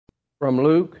from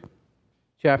Luke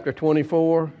chapter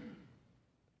 24,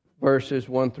 verses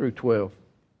 1 through 12.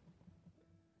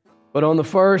 But on the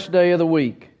first day of the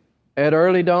week, at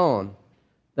early dawn,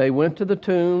 they went to the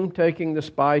tomb, taking the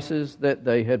spices that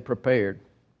they had prepared.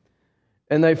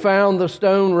 And they found the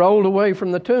stone rolled away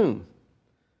from the tomb.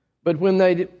 But when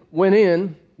they went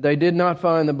in, they did not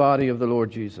find the body of the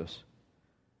Lord Jesus.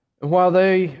 And while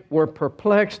they were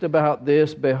perplexed about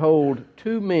this, behold,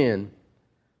 two men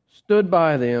stood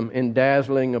by them in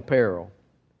dazzling apparel.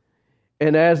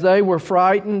 And as they were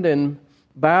frightened and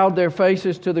bowed their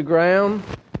faces to the ground,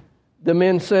 the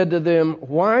men said to them,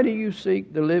 "Why do you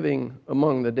seek the living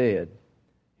among the dead?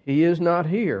 He is not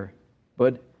here,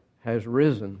 but has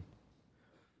risen.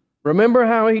 Remember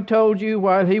how he told you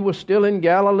while he was still in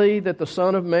Galilee that the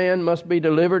Son of Man must be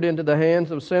delivered into the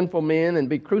hands of sinful men and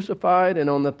be crucified and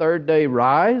on the third day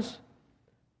rise?"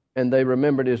 And they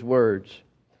remembered his words.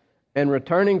 And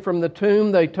returning from the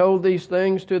tomb, they told these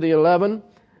things to the 11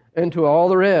 and to all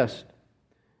the rest.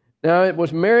 Now it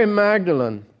was Mary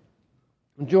Magdalene,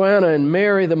 Joanna, and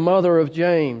Mary, the mother of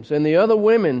James, and the other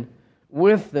women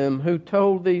with them who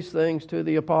told these things to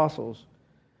the apostles.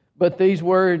 But these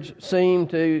words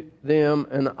seemed to them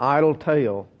an idle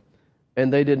tale,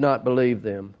 and they did not believe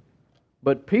them.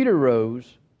 But Peter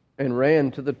rose and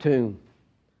ran to the tomb.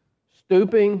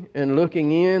 Stooping and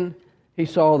looking in, he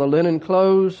saw the linen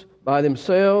clothes by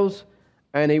themselves,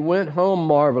 and he went home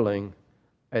marveling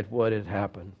at what had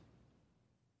happened.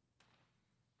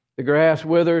 The grass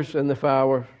withers and the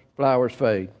flowers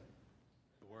fade.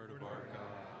 The word of our God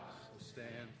will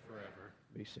stand forever.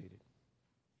 Be seated.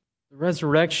 The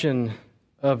resurrection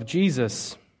of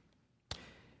Jesus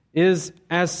is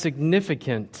as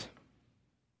significant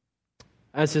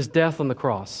as his death on the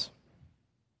cross.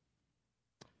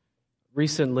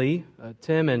 Recently,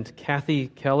 Tim and Kathy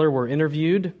Keller were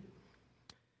interviewed,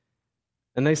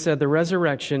 and they said the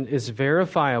resurrection is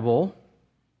verifiable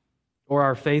or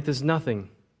our faith is nothing.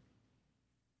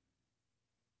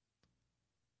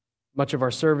 Much of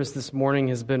our service this morning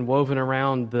has been woven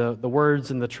around the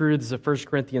words and the truths of 1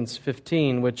 Corinthians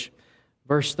 15, which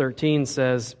verse 13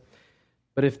 says,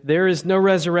 "But if there is no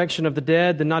resurrection of the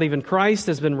dead, then not even Christ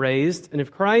has been raised. And if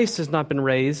Christ has not been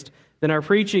raised, then our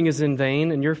preaching is in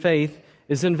vain, and your faith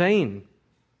is in vain."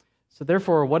 So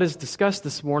therefore, what is discussed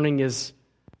this morning is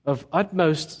of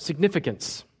utmost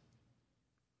significance.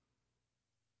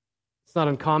 It's not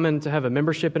uncommon to have a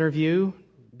membership interview,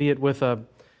 be it with a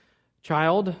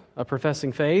child, a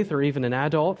professing faith, or even an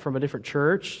adult from a different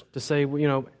church, to say,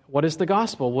 what is the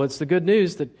gospel? Well, it's the good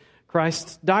news that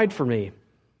Christ died for me,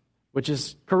 which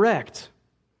is correct.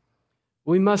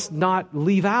 We must not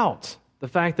leave out the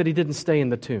fact that he didn't stay in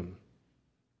the tomb.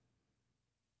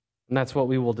 And that's what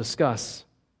we will discuss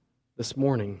this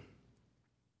morning.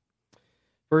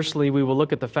 Firstly, we will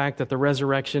look at the fact that the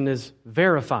resurrection is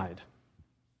verified.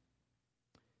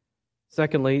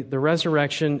 Secondly, the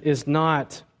resurrection is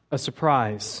not a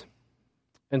surprise.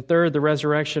 And third, the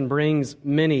resurrection brings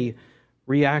many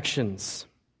reactions.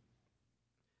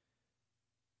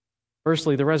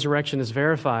 Firstly, the resurrection is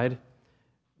verified.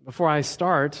 Before I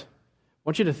start, I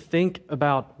want you to think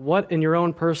about what in your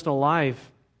own personal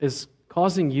life is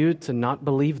causing you to not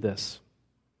believe this.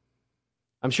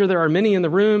 I'm sure there are many in the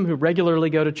room who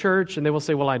regularly go to church and they will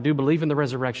say, "Well, I do believe in the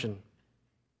resurrection."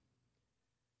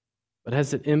 But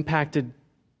has it impacted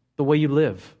the way you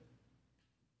live?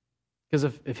 Because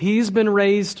if he's been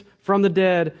raised from the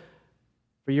dead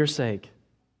for your sake,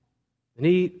 then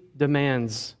he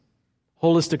demands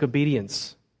holistic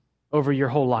obedience over your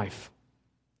whole life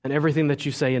and everything that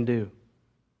you say and do.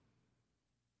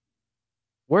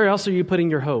 Where else are you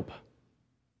putting your hope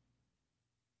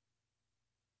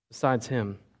besides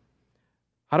him?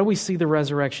 How do we see the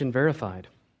resurrection verified?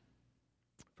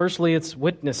 Firstly, it's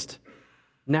witnessed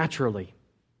naturally.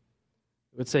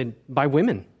 I would say by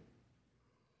women.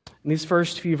 In these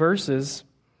first few verses,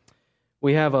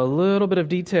 we have a little bit of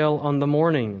detail on the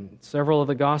morning. Several of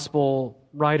the gospel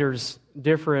writers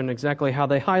differ in exactly how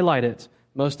they highlight it.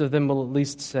 Most of them will at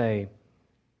least say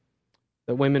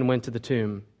that women went to the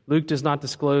tomb. Luke does not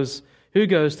disclose who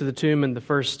goes to the tomb in the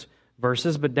first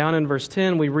verses, but down in verse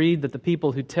 10, we read that the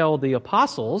people who tell the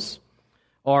apostles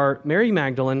are Mary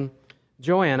Magdalene,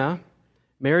 Joanna,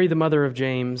 Mary the mother of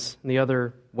James, and the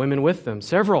other women with them.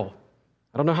 Several.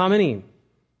 I don't know how many.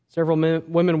 Several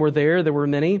women were there. There were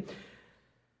many.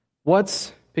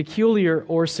 What's peculiar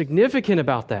or significant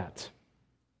about that?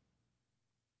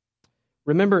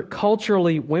 Remember,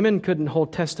 culturally, women couldn't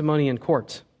hold testimony in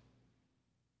court.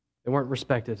 They weren't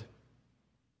respected.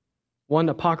 One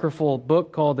apocryphal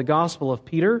book called the Gospel of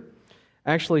Peter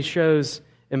actually shows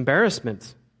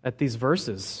embarrassment at these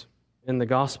verses in the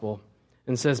Gospel.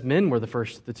 and says men were the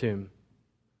first at the tomb.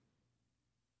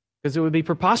 Because it would be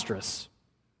preposterous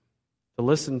to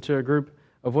listen to a group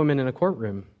of women in a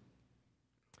courtroom.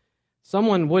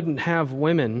 Someone wouldn't have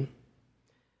women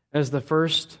as the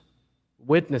first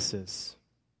witnesses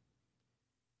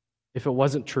if it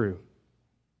wasn't true.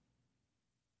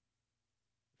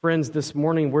 Friends, this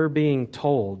morning we're being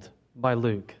told by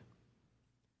Luke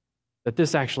that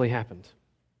this actually happened.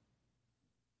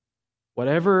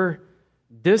 Whatever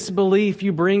disbelief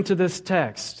you bring to this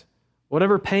text,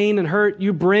 whatever pain and hurt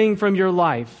you bring from your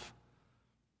life,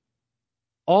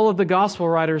 all of the gospel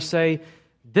writers say,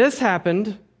 this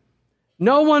happened.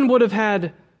 No one would have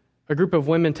had a group of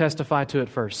women testify to it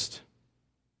first,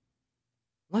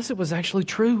 unless it was actually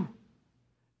true.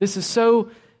 This is so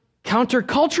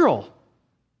countercultural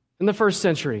in the first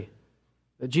century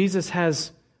that Jesus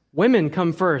has women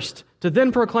come first to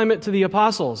then proclaim it to the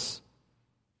apostles.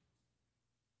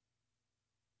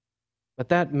 But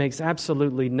that makes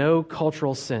absolutely no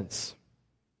cultural sense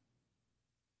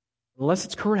unless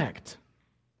it's correct.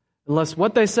 Unless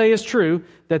what they say is true,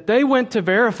 that they went to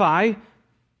verify,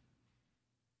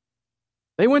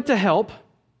 they went to help,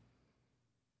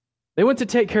 they went to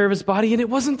take care of his body, and it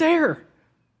wasn't there.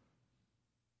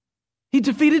 He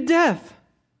defeated death.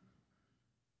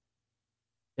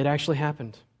 It actually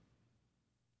happened.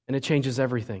 And it changes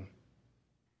everything.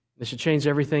 It should change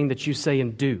everything that you say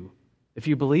and do if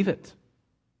you believe it.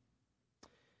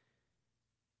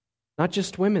 Not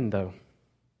just women, though.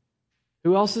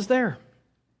 Who else is there?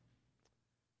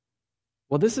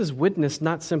 Well, this is witnessed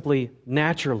not simply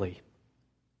naturally,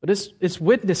 but it's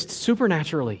witnessed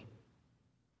supernaturally.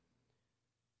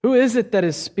 Who is it that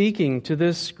is speaking to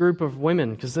this group of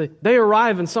women? Because they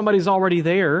arrive and somebody's already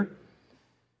there.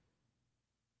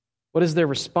 What is their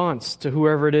response to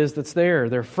whoever it is that's there?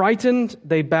 They're frightened,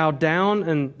 they bow down,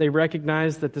 and they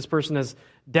recognize that this person has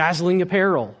dazzling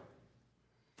apparel.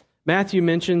 Matthew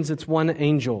mentions it's one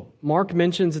angel. Mark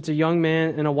mentions it's a young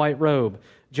man in a white robe.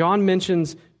 John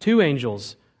mentions two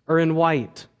angels are in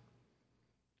white.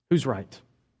 Who's right?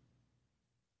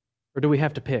 Or do we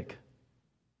have to pick?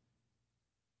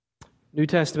 New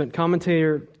Testament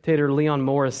commentator Leon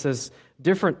Morris says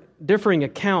differing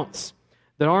accounts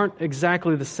that aren't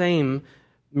exactly the same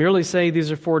merely say these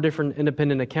are four different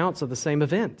independent accounts of the same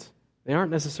event. They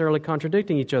aren't necessarily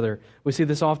contradicting each other. We see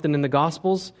this often in the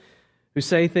Gospels, who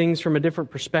say things from a different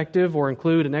perspective or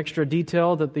include an extra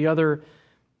detail that the other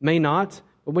may not.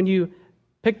 But when you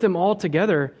pick them all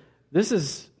together, this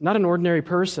is not an ordinary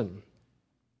person.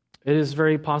 It is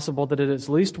very possible that it is at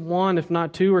least one, if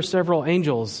not two or several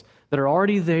angels that are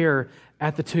already there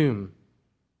at the tomb.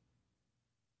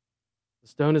 The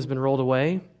stone has been rolled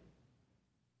away.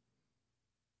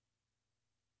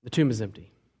 The tomb is empty.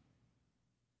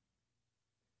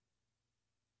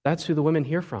 That's who the women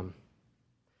hear from.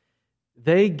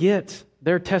 They get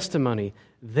their testimony.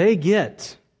 They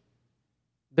get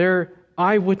their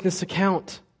eyewitness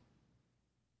account,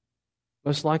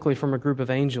 most likely from a group of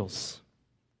angels.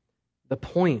 The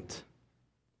point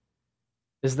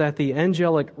is that the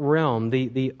angelic realm,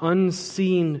 the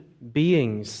unseen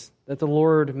beings that the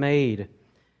Lord made,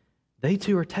 they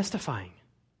too are testifying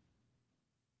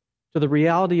to the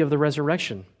reality of the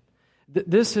resurrection.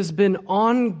 This has been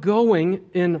ongoing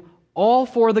in all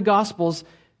four of the Gospels,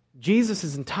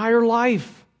 Jesus' entire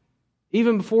life,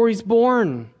 even before he's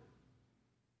born.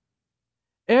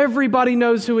 Everybody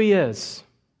knows who he is.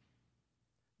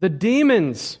 The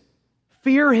demons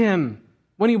fear him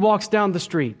when he walks down the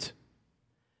street.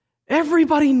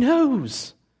 Everybody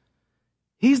knows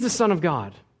he's the Son of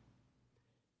God.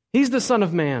 He's the Son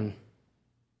of Man.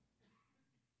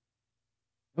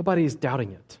 Nobody is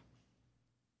doubting it.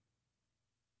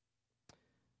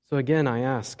 So again, I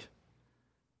ask,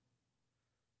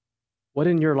 what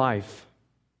in your life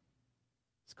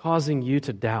is causing you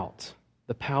to doubt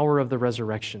the power of the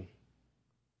resurrection?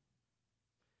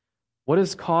 What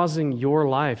is causing your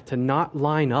life to not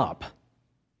line up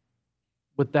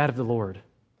with that of the Lord?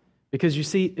 Because you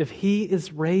see, if he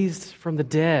is raised from the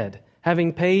dead,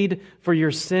 having paid for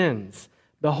your sins,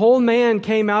 the whole man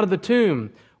came out of the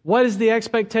tomb. What is the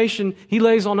expectation he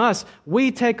lays on us?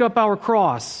 We take up our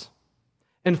cross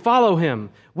and follow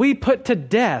him. We put to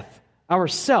death our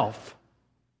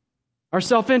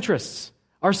self-interests,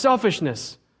 our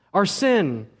selfishness, our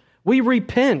sin. We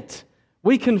repent.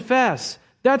 We confess.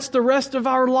 That's the rest of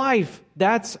our life.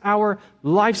 That's our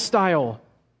lifestyle.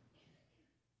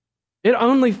 It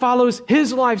only follows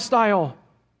his lifestyle,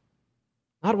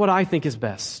 not what I think is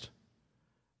best.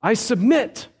 I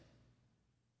submit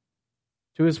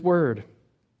to his word.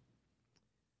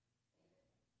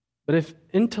 But if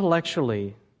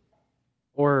intellectually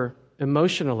or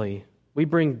emotionally we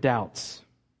bring doubts.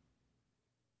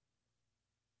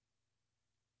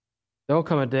 There will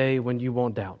come a day when you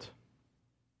won't doubt.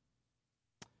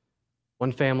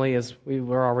 One family, as we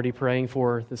were already praying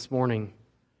for this morning,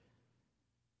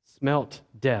 smelt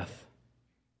death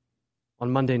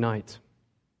on Monday night.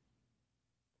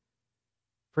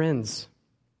 Friends,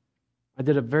 I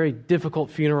did a very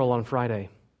difficult funeral on Friday.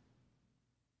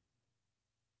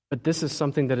 But this is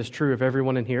something that is true of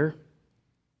everyone in here.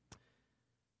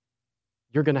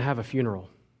 You're going to have a funeral.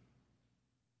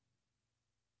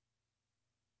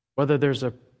 Whether there's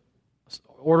a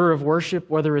order of worship,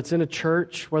 whether it's in a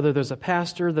church, whether there's a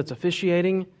pastor that's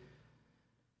officiating,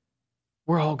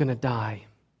 we're all going to die.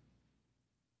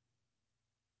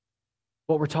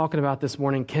 What we're talking about this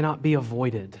morning cannot be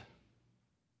avoided.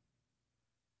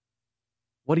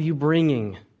 What are you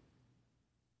bringing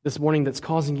this morning that's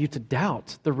causing you to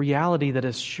doubt the reality that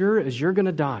as sure as you're going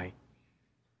to die,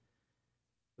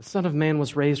 the Son of Man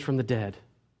was raised from the dead?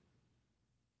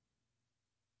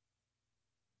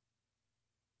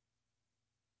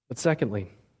 But secondly,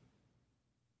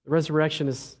 the resurrection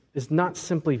is not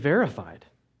simply verified,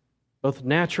 both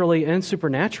naturally and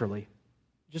supernaturally,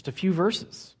 just a few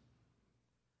verses.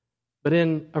 But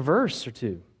in a verse or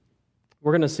two,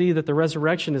 we're going to see that the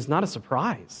resurrection is not a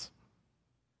surprise.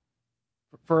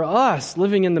 For us,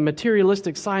 living in the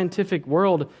materialistic scientific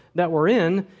world that we're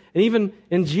in, and even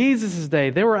in Jesus' day,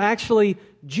 there were actually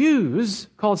Jews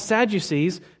called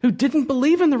Sadducees who didn't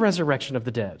believe in the resurrection of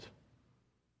the dead.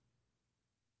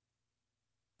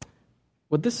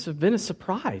 Would this have been a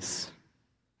surprise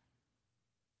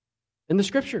in the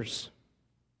Scriptures?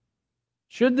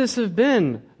 Should this have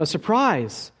been a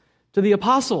surprise to the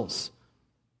apostles,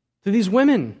 to these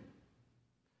women?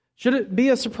 Should it be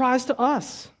a surprise to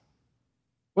us?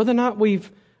 Whether or not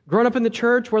we've grown up in the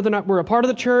church, whether or not we're a part of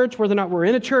the church, whether or not we're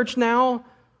in a church now,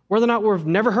 whether or not we've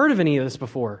never heard of any of this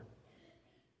before.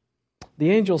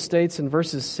 The angel states in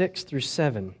verses 6 through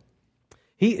 7,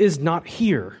 "He is not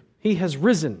here. He has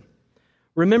risen.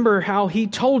 Remember how he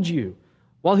told you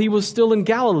while he was still in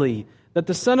Galilee that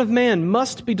the Son of Man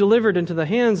must be delivered into the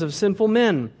hands of sinful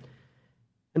men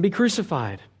and be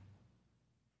crucified,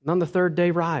 and on the third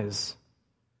day rise."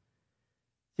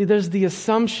 See, there's the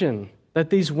assumption that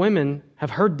these women have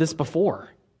heard this before.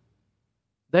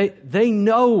 They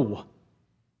know.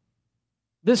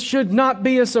 This should not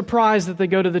be a surprise that they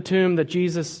go to the tomb that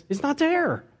Jesus is not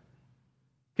there.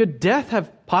 Could death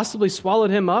have possibly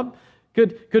swallowed him up?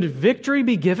 Could victory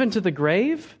be given to the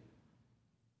grave?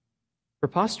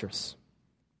 Preposterous.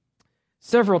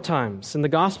 Several times in the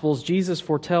Gospels, Jesus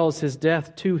foretells his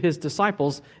death to his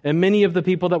disciples and many of the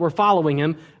people that were following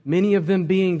him, many of them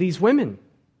being these women.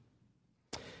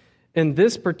 In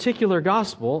this particular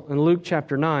Gospel, in Luke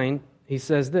chapter 9, he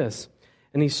says this,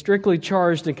 "And he strictly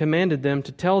charged and commanded them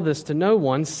to tell this to no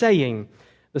one, saying,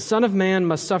 The Son of Man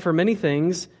must suffer many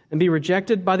things and be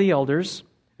rejected by the elders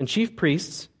and chief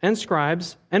priests and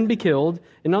scribes and be killed,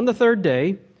 and on the third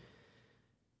day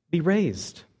be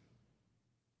raised."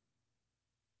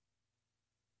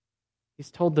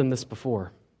 He's told them this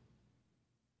before.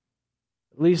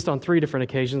 At least on 3 different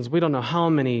occasions. We don't know how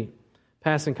many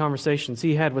passing conversations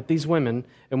he had with these women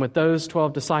and with those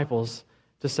 12 disciples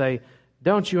to say,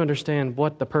 don't you understand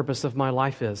what the purpose of my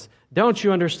life is? Don't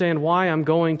you understand why I'm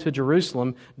going to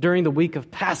Jerusalem during the week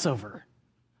of Passover?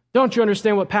 Don't you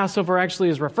understand what Passover actually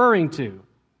is referring to?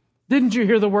 Didn't you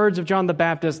hear the words of John the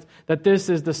Baptist that this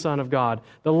is the Son of God,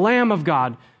 the Lamb of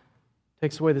God,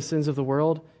 takes away the sins of the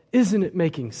world? Isn't it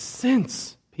making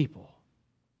sense, people?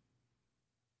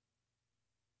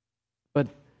 But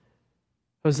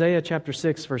Hosea chapter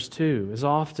 6, verse 2 is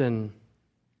often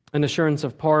an assurance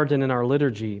of pardon in our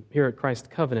liturgy here at Christ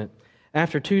Covenant.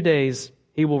 After 2 days,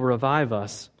 he will revive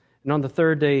us, and on the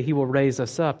third day, he will raise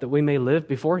us up that we may live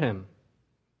before him.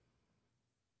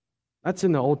 That's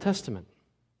in the Old Testament.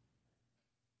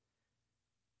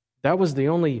 That was the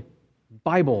only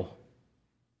Bible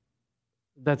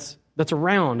that's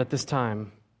around at this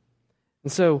time.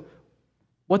 And so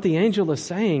what the angel is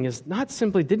saying is not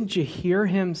simply, didn't you hear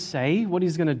him say what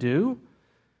he's going to do?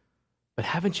 But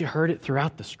haven't you heard it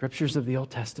throughout the Scriptures of the Old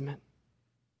Testament?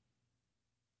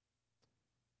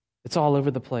 It's all over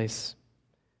the place.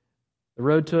 The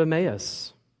road to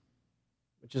Emmaus,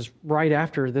 which is right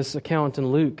after this account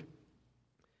in Luke,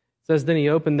 says, "Then he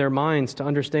opened their minds to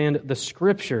understand the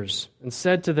Scriptures and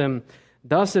said to them,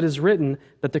 Thus it is written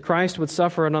that the Christ would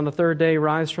suffer and on the third day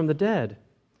rise from the dead."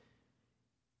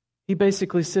 He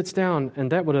basically sits down,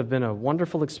 and that would have been a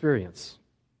wonderful experience,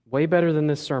 way better than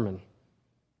this sermon,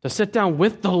 to sit down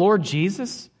with the Lord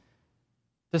Jesus,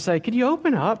 to say, could you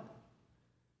open up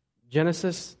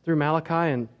Genesis through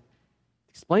Malachi and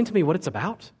Explain to me what it's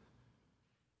about.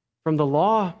 From the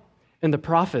law and the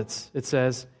prophets, it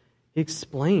says, he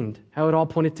explained how it all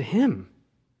pointed to him.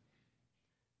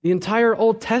 The entire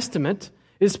Old Testament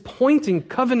is pointing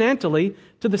covenantally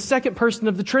to the second person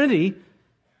of the Trinity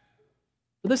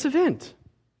for this event,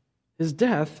 his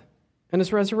death and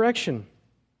his resurrection.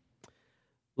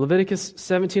 Leviticus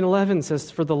 17:11 says,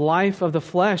 "For the life of the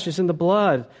flesh is in the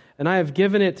blood, and I have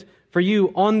given it for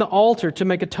you on the altar to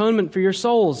make atonement for your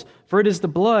souls, for it is the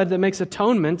blood that makes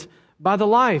atonement by the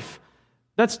life."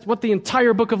 That's what the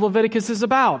entire book of Leviticus is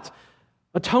about.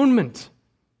 Atonement.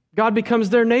 God becomes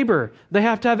their neighbor. They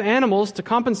have to have animals to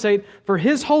compensate for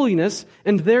His holiness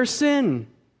and their sin.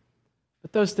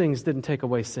 But those things didn't take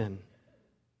away sin.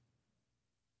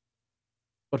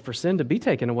 But for sin to be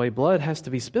taken away, blood has to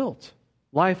be spilt.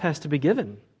 Life has to be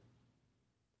given.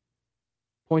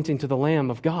 Pointing to the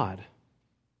Lamb of God,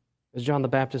 as John the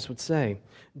Baptist would say.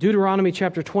 Deuteronomy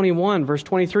chapter 21, verse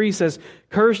 23 says,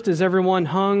 "Cursed is everyone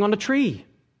hung on a tree."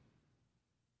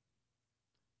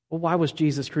 Well, why was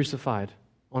Jesus crucified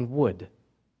on wood,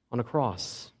 on a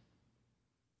cross?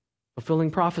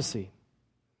 Fulfilling prophecy.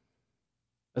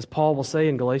 As Paul will say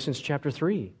in Galatians chapter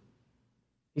 3,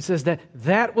 he says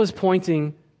that was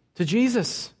pointing to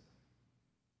Jesus.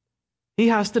 He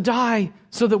has to die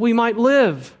so that we might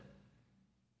live.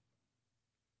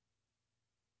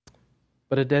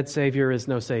 But a dead Savior is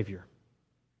no Savior.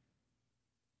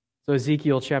 So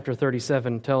Ezekiel chapter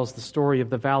 37 tells the story of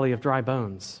the valley of dry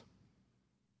bones,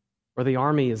 where the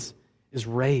army is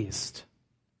raised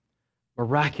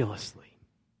miraculously.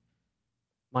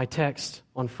 My text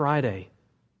on Friday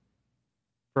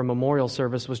for a memorial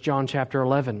service was John chapter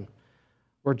 11,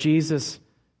 where Jesus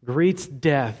greets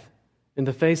death in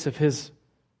the face of his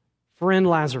friend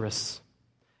Lazarus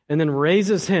and then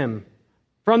raises him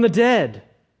from the dead.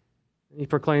 He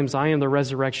proclaims, "I am the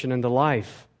resurrection and the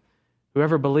life.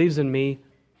 Whoever believes in me,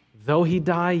 though he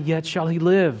die, yet shall he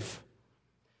live."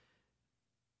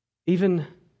 Even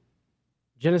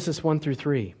Genesis 1 through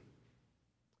 3,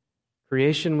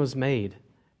 creation was made,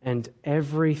 and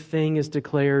everything is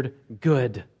declared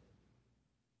good.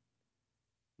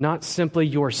 Not simply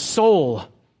your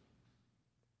soul.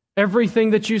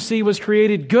 Everything that you see was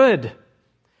created good.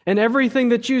 And everything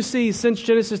that you see since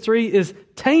Genesis 3 is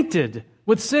tainted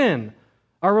with sin.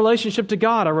 Our relationship to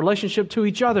God, our relationship to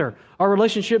each other, our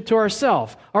relationship to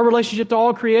ourselves, our relationship to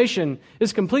all creation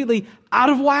is completely out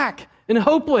of whack and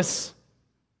hopeless.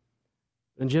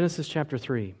 In Genesis chapter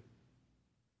 3,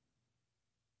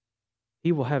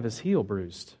 he will have his heel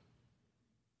bruised,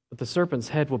 but the serpent's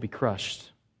head will be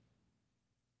crushed.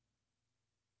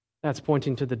 That's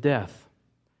pointing to the death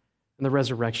and the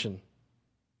resurrection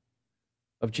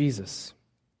of Jesus.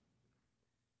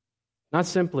 Not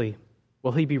simply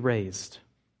will he be raised,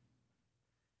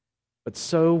 but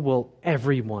so will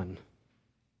everyone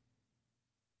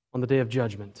on the day of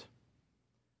judgment.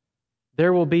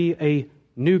 There will be a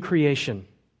new creation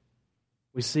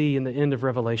we see in the end of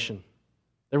Revelation.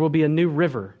 There will be a new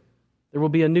river. There will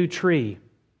be a new tree.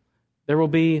 There will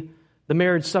be the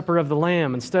marriage supper of the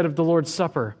Lamb instead of the Lord's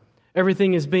Supper.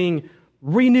 Everything is being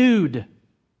renewed.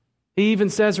 He even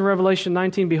says in Revelation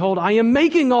 19, "Behold, I am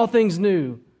making all things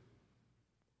new."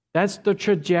 That's the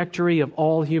trajectory of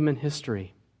all human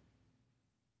history.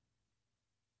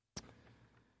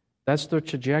 That's the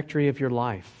trajectory of your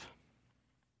life.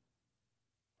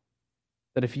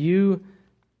 That if you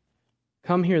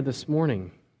come here this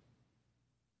morning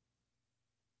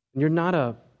and you're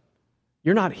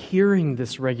not hearing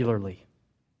this regularly,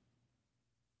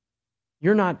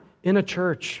 you're not in a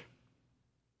church,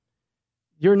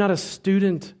 you're not a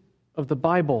student of the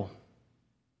Bible,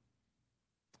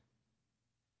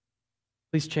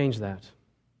 please change that.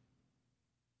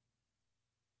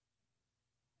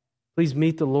 Please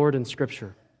meet the Lord in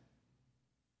Scripture.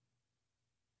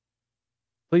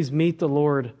 Please meet the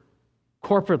Lord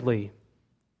corporately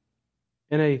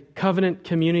in a covenant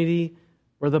community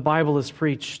where the Bible is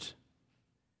preached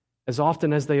as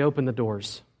often as they open the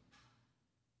doors.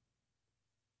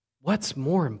 What's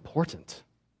more important?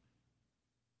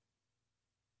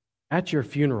 At your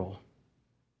funeral,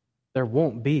 there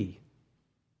won't be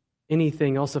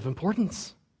anything else of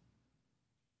importance.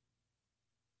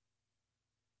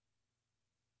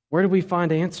 Where do we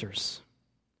find answers?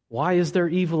 Why is there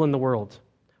evil in the world?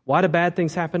 Why do bad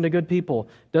things happen to good people?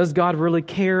 Does God really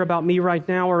care about me right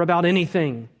now or about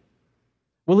anything?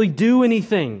 Will He do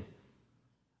anything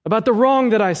about the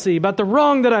wrong that I see, about the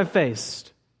wrong that I've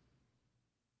faced?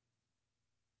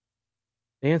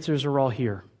 The answers are all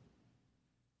here.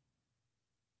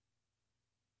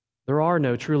 There are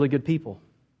no truly good people.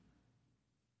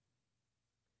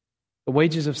 The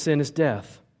wages of sin is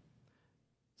death,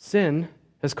 sin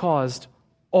has caused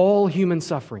all human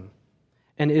suffering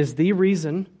and is the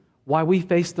reason why we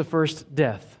face the first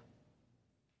death,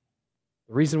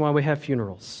 the reason why we have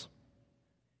funerals.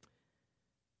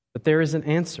 But there is an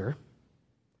answer,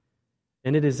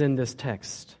 and it is in this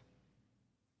text.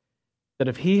 That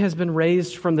if He has been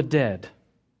raised from the dead,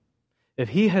 if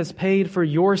He has paid for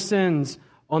your sins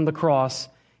on the cross,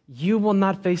 you will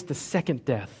not face the second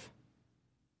death.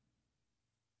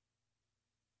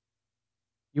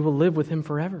 You will live with Him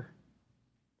forever.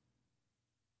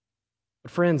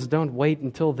 But friends, don't wait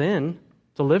until then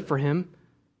to live for Him.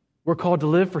 We're called to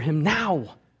live for Him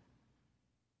now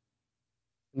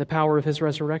in the power of His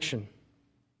resurrection.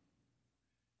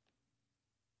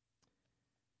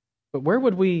 But where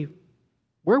would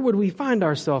we find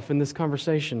ourselves in this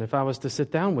conversation if I was to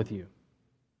sit down with you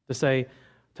to say,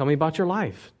 tell me about your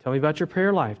life, tell me about your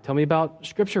prayer life, tell me about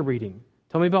Scripture reading,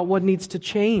 tell me about what needs to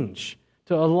change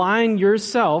to align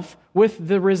yourself with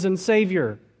the risen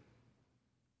Savior?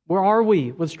 Where are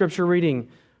we with Scripture reading,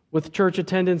 with church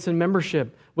attendance and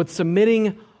membership, with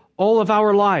submitting all of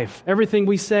our life, everything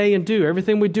we say and do,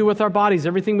 everything we do with our bodies,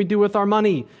 everything we do with our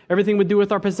money, everything we do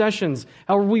with our possessions?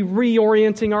 How are we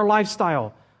reorienting our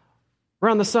lifestyle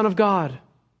around the Son of God?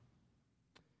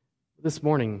 This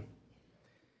morning,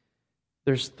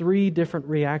 there's 3 different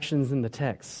reactions in the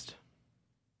text.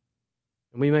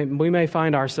 And we may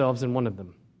find ourselves in one of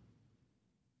them.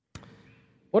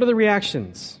 What are the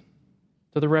reactions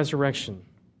to the resurrection?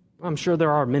 I'm sure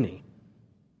there are many.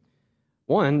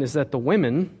 One is that the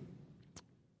women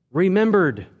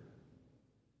remembered.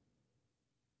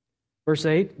 Verse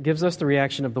 8 gives us the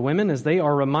reaction of the women as they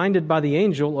are reminded by the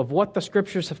angel of what the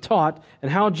Scriptures have taught and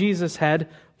how Jesus had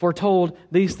foretold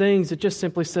these things. It just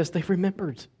simply says they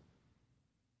remembered.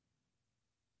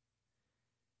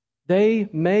 They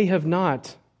may have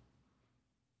not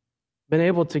been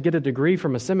able to get a degree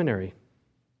from a seminary.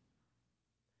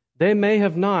 They may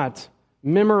have not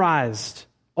memorized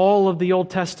all of the Old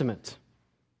Testament.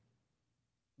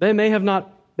 They may have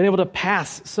not been able to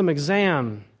pass some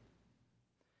exam.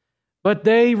 But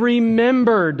they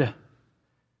remembered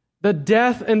the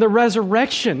death and the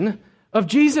resurrection of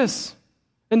Jesus.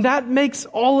 And that makes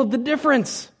all of the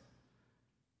difference.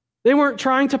 They weren't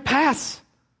trying to pass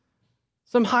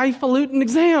some highfalutin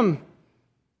exam.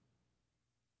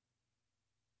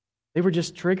 They were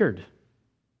just triggered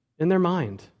in their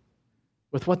mind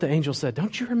with what the angel said.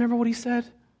 Don't you remember what he said?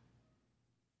 Don't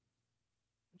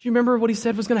you remember what he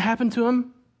said was going to happen to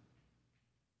him?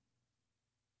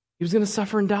 He was going to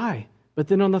suffer and die, but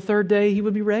then on the third day he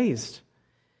would be raised.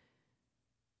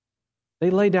 They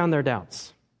lay down their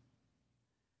doubts.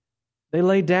 They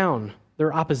lay down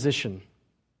their opposition.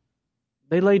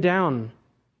 They lay down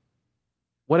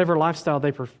whatever lifestyle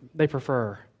they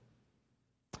prefer.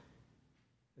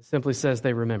 It simply says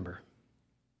they remember.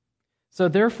 So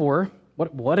therefore,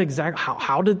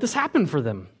 how did this happen for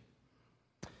them?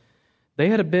 They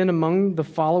had been among the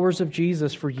followers of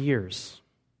Jesus for years.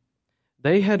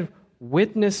 They had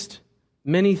witnessed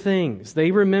many things.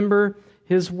 They remember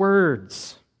His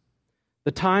words.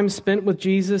 The time spent with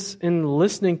Jesus and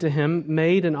listening to Him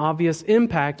made an obvious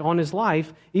impact on his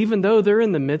life, even though they're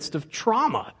in the midst of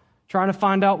trauma, trying to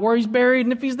find out where He's buried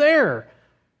and if He's there.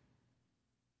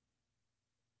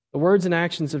 The words and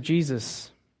actions of Jesus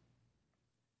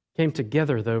came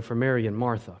together, though, for Mary and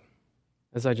Martha,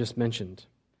 as I just mentioned,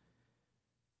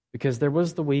 because there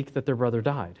was the week that their brother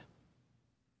died.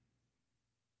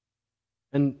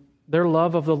 And their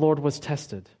love of the Lord was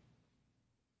tested.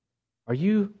 Are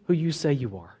you who you say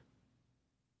you are?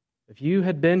 If you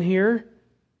had been here,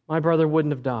 my brother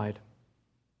wouldn't have died.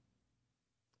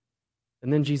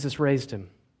 And then Jesus raised him.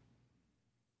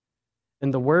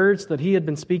 And the words that He had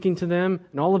been speaking to them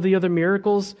and all of the other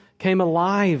miracles came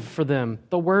alive for them.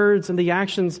 The words and the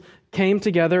actions came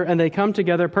together, and they come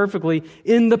together perfectly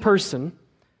in the person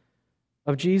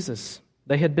of Jesus.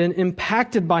 They had been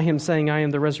impacted by Him saying, I am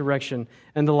the resurrection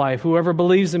and the life. Whoever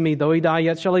believes in me, though he die,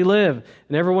 yet shall he live.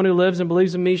 And everyone who lives and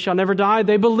believes in me shall never die.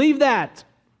 They believed that.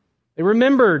 They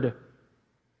remembered.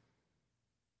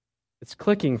 It's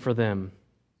clicking for them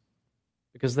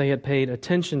because they had paid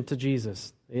attention to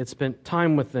Jesus. They had spent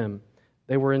time with them.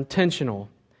 They were intentional.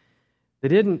 They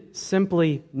didn't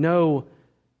simply know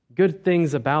good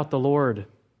things about the Lord.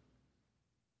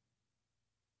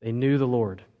 They knew the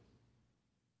Lord.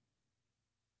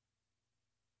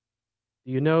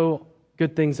 Do you know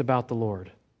good things about the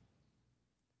Lord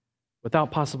without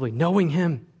possibly knowing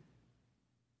Him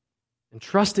and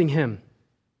trusting Him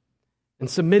and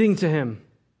submitting to Him?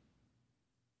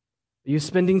 Are you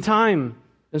spending time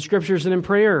in Scriptures and in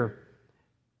prayer,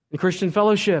 in Christian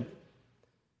fellowship?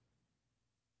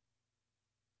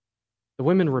 The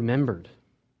women remembered.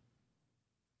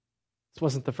 This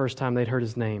wasn't the first time they'd heard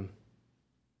his name.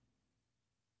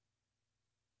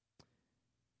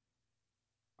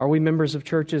 Are we members of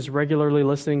churches regularly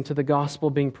listening to the gospel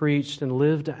being preached and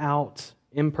lived out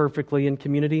imperfectly in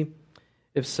community?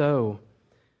 If so,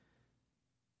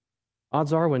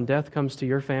 odds are when death comes to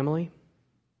your family,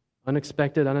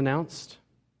 unexpected, unannounced,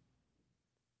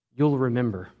 you'll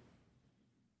remember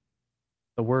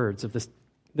the words of this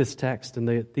text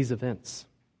and these events.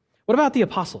 What about the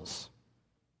apostles?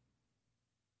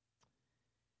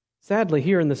 Sadly,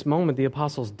 here in this moment, the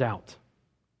apostles doubt.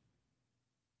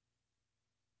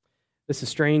 This is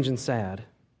strange and sad.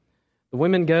 The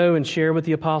women go and share with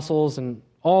the apostles, and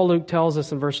all Luke tells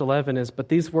us in verse 11 is, "But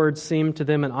these words seemed to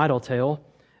them an idle tale,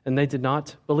 and they did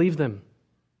not believe them."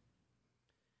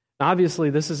 Now, obviously,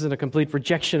 this isn't a complete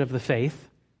rejection of the faith.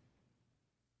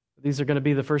 These are going to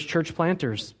be the first church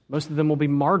planters. Most of them will be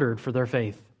martyred for their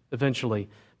faith eventually.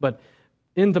 But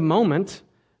in the moment,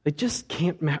 they just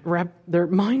can't wrap their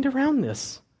mind around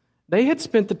this. They had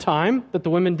spent the time that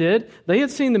the women did. They had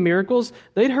seen the miracles.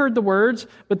 They'd heard the words.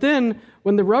 But then,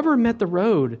 when the rubber met the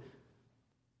road,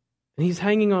 and he's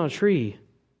hanging on a tree,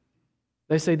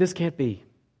 they say, "This can't be."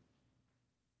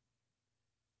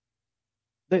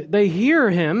 They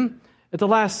hear him at the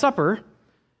Last Supper,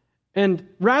 and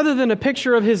rather than a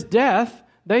picture of his death,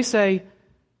 they say,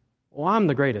 "Well, I'm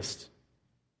the greatest.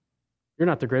 You're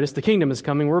not the greatest. The kingdom is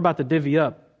coming. We're about to divvy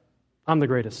up. I'm the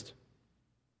greatest."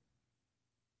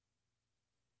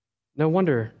 No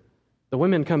wonder the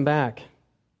women come back,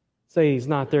 say he's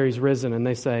not there, he's risen, and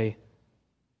they say,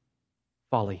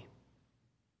 "Folly.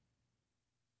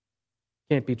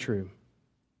 Can't be true."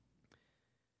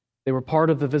 They were part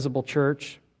of the visible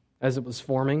church as it was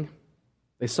forming.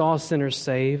 They saw sinners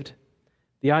saved.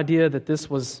 The idea that this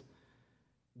was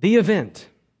the event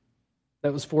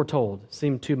that was foretold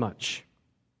seemed too much.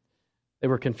 They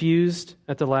were confused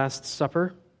at the Last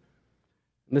Supper.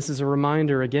 And this is a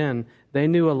reminder again, they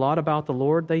knew a lot about the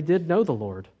Lord. They did know the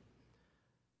Lord.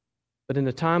 But in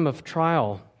a time of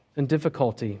trial and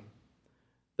difficulty,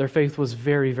 their faith was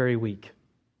very, very weak.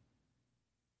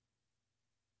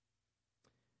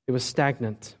 It was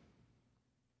stagnant.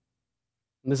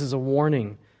 And this is a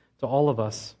warning to all of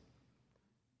us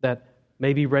that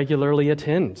maybe regularly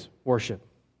attend worship.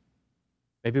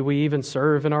 Maybe we even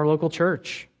serve in our local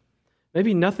church.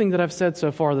 Maybe nothing that I've said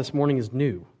so far this morning is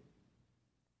new.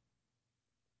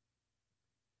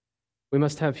 We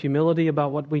must have humility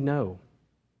about what we know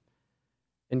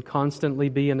and constantly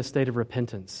be in a state of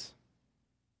repentance.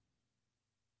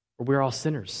 For we're all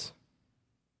sinners.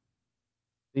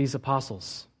 These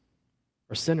apostles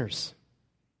are sinners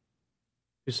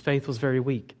whose faith was very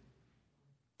weak.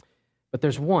 But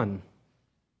there's one,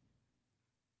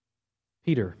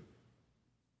 Peter.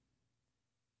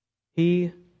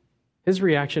 His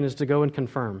reaction is to go and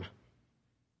confirm.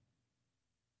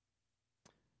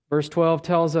 Verse 12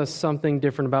 tells us something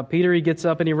different about Peter. He gets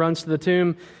up and he runs to the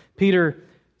tomb. Peter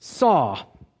saw,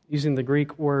 using the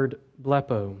Greek word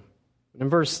blepo. In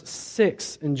verse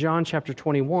 6 in John chapter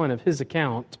 21 of his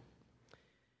account,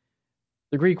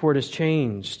 the Greek word is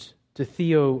changed to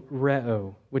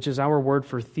theoreo, which is our word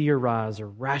for theorize or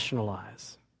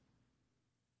rationalize.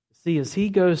 See, as he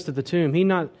goes to the tomb, he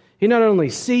not only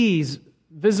sees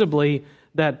visibly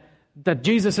that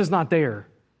Jesus is not there.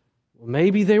 Well,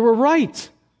 maybe they were right.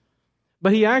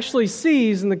 But he actually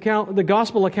sees in the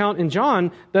gospel account in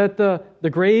John that the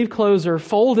grave clothes are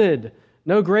folded.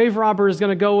 No grave robber is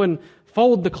going to go and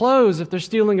fold the clothes if they're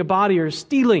stealing a body or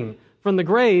stealing from the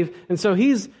grave. And so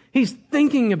he's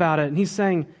thinking about it and he's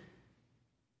saying,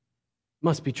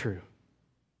 must be true.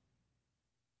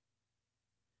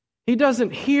 He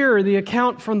doesn't hear the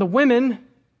account from the women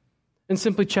and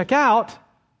simply check out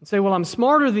and say, well, I'm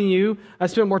smarter than you. I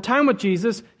spent more time with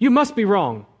Jesus. You must be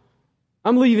wrong.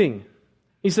 I'm leaving.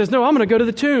 He says, no, I'm going to go to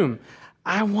the tomb.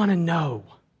 I want to know.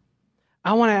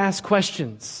 I want to ask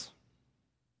questions.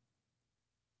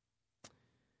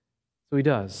 So he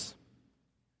does.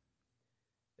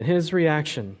 And his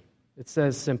reaction, it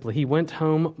says simply, he went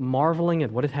home marveling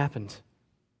at what had happened.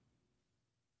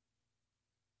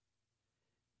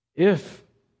 If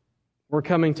we're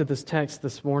coming to this text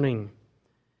this morning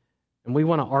and we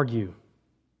want to argue,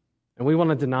 and we want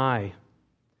to deny,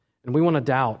 and we want to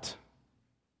doubt,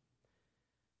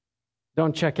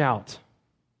 don't check out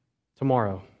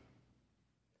tomorrow.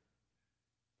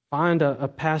 Find a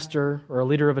pastor or a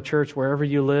leader of a church wherever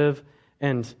you live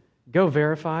and go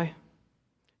verify,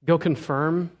 go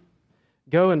confirm,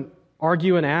 go and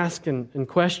argue and ask and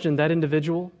question that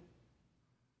individual.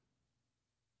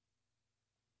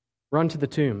 Run to the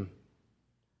tomb.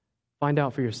 Find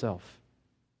out for yourself.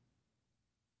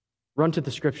 Run to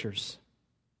the Scriptures,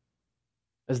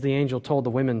 as the angel told the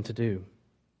women to do.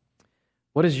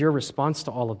 What is your response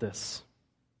to all of this?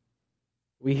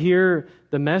 We hear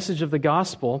the message of the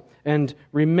gospel and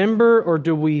remember, or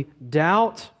do we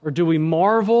doubt, or do we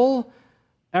marvel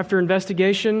after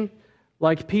investigation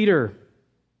like Peter,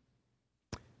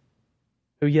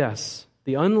 who, yes,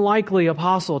 the unlikely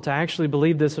apostle to actually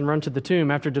believe this and run to the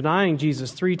tomb after denying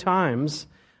Jesus 3 times,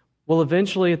 will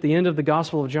eventually at the end of the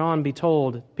Gospel of John be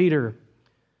told, Peter,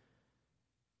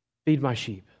 feed my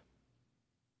sheep.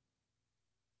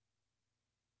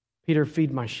 Peter,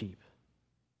 feed my sheep.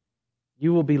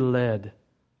 You will be led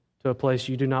to a place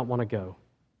you do not want to go,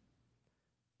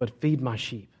 but feed my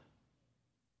sheep.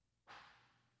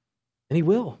 And he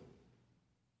will.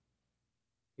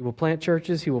 He will plant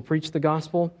churches, he will preach the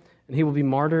gospel, and he will be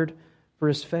martyred for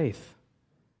his faith,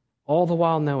 all the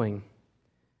while knowing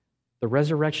the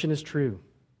resurrection is true.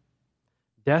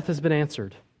 Death has been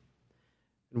answered.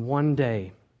 And one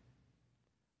day,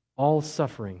 all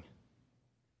suffering,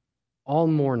 all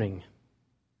mourning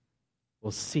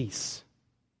will cease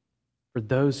for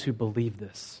those who believe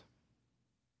this.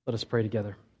 Let us pray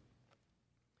together.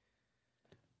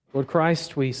 Lord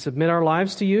Christ, we submit our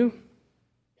lives to you,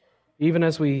 even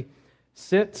as we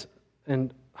sit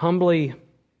and humbly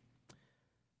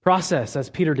process, as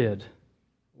Peter did,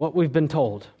 what we've been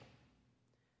told.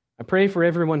 I pray for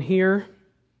everyone here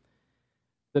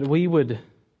that we would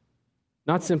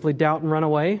not simply doubt and run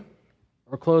away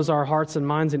or close our hearts and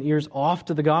minds and ears off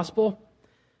to the gospel,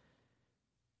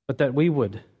 but that we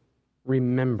would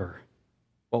remember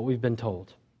what we've been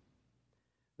told,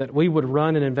 that we would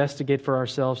run and investigate for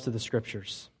ourselves to the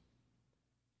Scriptures,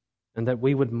 and that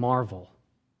we would marvel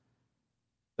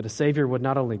that a Savior would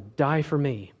not only die for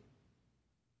me,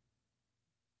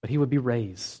 but he would be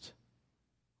raised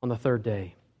on the 3rd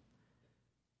day,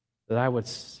 that I would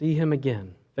see him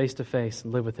again face to face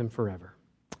and live with him forever.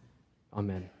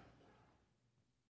 Amen.